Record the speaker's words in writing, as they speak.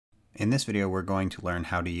In this video, we're going to learn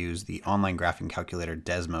how to use the online graphing calculator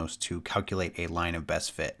Desmos to calculate a line of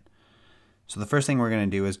best fit. So the first thing we're going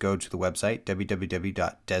to do is go to the website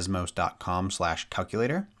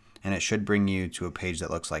www.desmos.com/calculator, and it should bring you to a page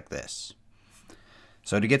that looks like this.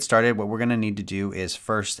 So to get started, what we're going to need to do is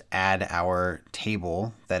first add our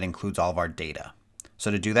table that includes all of our data.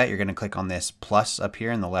 So to do that, you're going to click on this plus up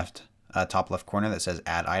here in the left top left corner that says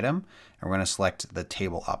Add Item, and we're going to select the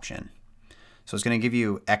Table option. So it's going to give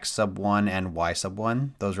you x sub 1 and y sub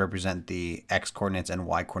 1. Those represent the x coordinates and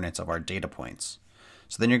y coordinates of our data points.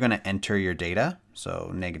 So then you're going to enter your data.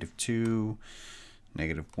 So -2,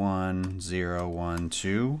 -1, 0, 1,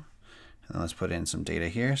 2. And let's put in some data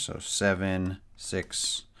here. So 7,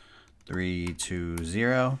 6, 3, 2,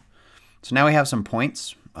 0. So now we have some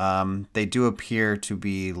points. They do appear to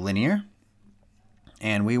be linear.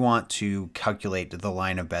 And we want to calculate the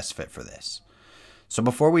line of best fit for this. So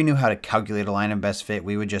before we knew how to calculate a line of best fit,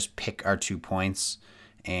 we would just pick our 2 points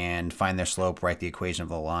and find their slope, write the equation of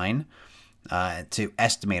the line to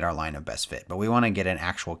estimate our line of best fit. But we want to get an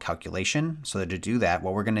actual calculation. So to do that,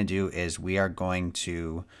 what we're going to do is we are going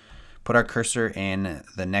to put our cursor in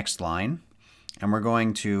the next line, and we're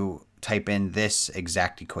going to type in this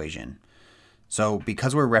exact equation. So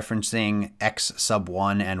because we're referencing x sub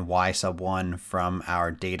 1 and y sub 1 from our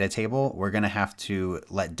data table, we're going to have to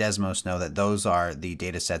let Desmos know that those are the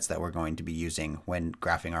data sets that we're going to be using when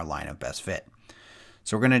graphing our line of best fit.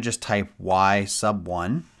 So we're going to just type y sub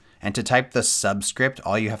 1. And to type the subscript,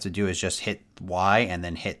 all you have to do is just hit y and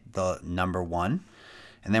then hit the number 1.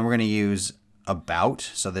 And then we're going to use about.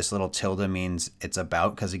 So this little tilde means it's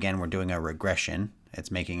about, because again, we're doing a regression. It's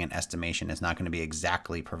making an estimation. It's not going to be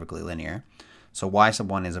exactly perfectly linear. So y sub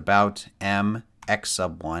 1 is about m x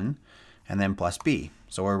sub 1, and then plus b.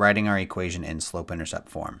 So we're writing our equation in slope-intercept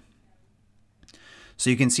form. So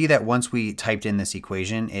you can see that once we typed in this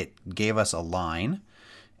equation, it gave us a line.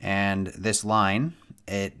 And this line,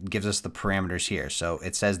 it gives us the parameters here. So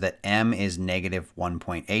it says that m is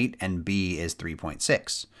 -1.8 and b is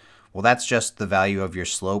 3.6. Well, that's just the value of your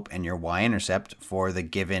slope and your y-intercept for the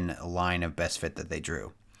given line of best fit that they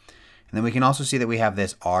drew. And then we can also see that we have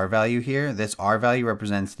this R value here. This R value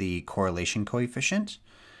represents the correlation coefficient,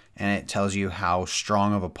 and it tells you how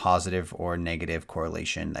strong of a positive or negative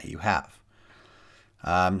correlation that you have.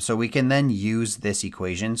 So we can then use this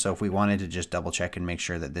equation. So if we wanted to just double check and make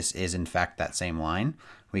sure that this is in fact that same line,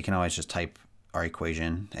 we can always just type our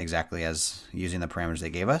equation exactly as using the parameters they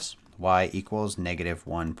gave us. Y equals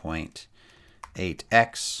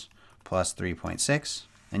 -1.8x plus 3.6.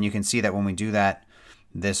 And you can see that when we do that,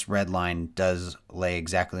 this red line does lay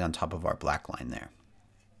exactly on top of our black line there.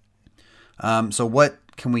 So what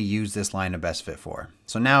can we use this line of best fit for?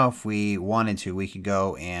 So now if we wanted to, we could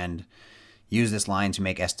go and use this line to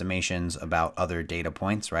make estimations about other data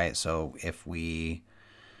points, right? So if we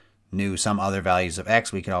knew some other values of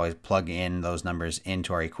x, we could always plug in those numbers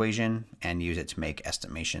into our equation and use it to make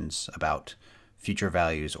estimations about future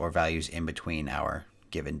values or values in between our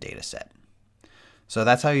given data set. So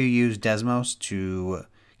that's how you use Desmos to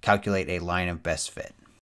calculate a line of best fit.